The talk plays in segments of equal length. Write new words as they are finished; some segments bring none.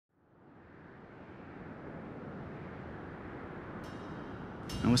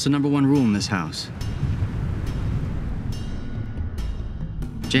Now, what's the #1 rule in this house?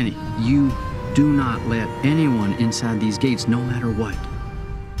 Jenny, you do not let anyone inside these gates, no matter what.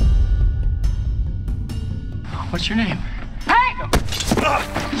 What's your name? Hey!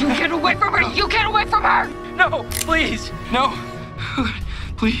 You get away from her! You get away from her! No, please, no,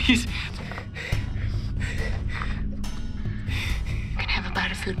 please. You can have a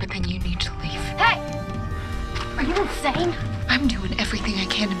bite of food, but then you need to leave. Hey! Are you insane? I'm doing everything I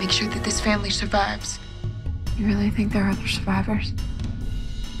can to make sure that this family survives. You really think there are other survivors?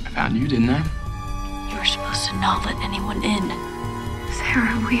 I found you, didn't I? You were supposed to not let anyone in.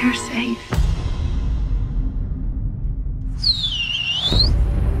 Sarah, we are safe.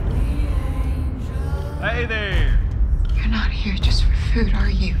 Hey there! You're not here just for food, are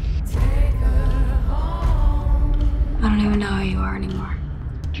you? I don't even know who you are anymore.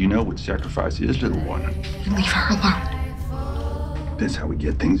 Do you know what sacrifice is, little one? You leave her alone. That's how we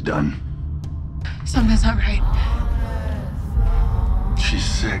get things done. Something's not right. She's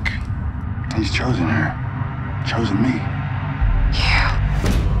sick. He's chosen her. Chosen me. Yeah.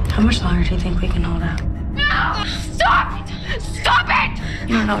 How much longer do you think we can hold out? No! Stop it! Stop it!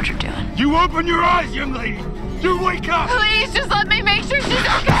 You don't know what you're doing. You open your eyes, young lady! You wake up! Please just let me make sure she's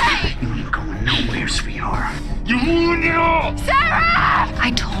okay! You ain't going nowhere, sweetheart. You ruined it all! Sarah!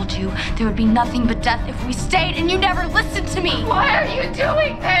 I told you there would be nothing but death if we stayed, and you never listened to me. Why are you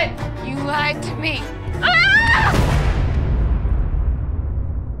doing this? You lied to me.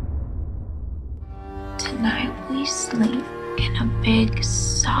 Tonight we sleep in a big,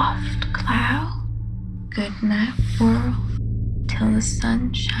 soft cloud. Good night, world, till the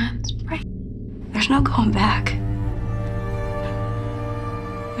sun shines bright. There's no going back.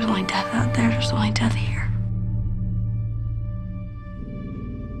 There's only death out there. There's only death here.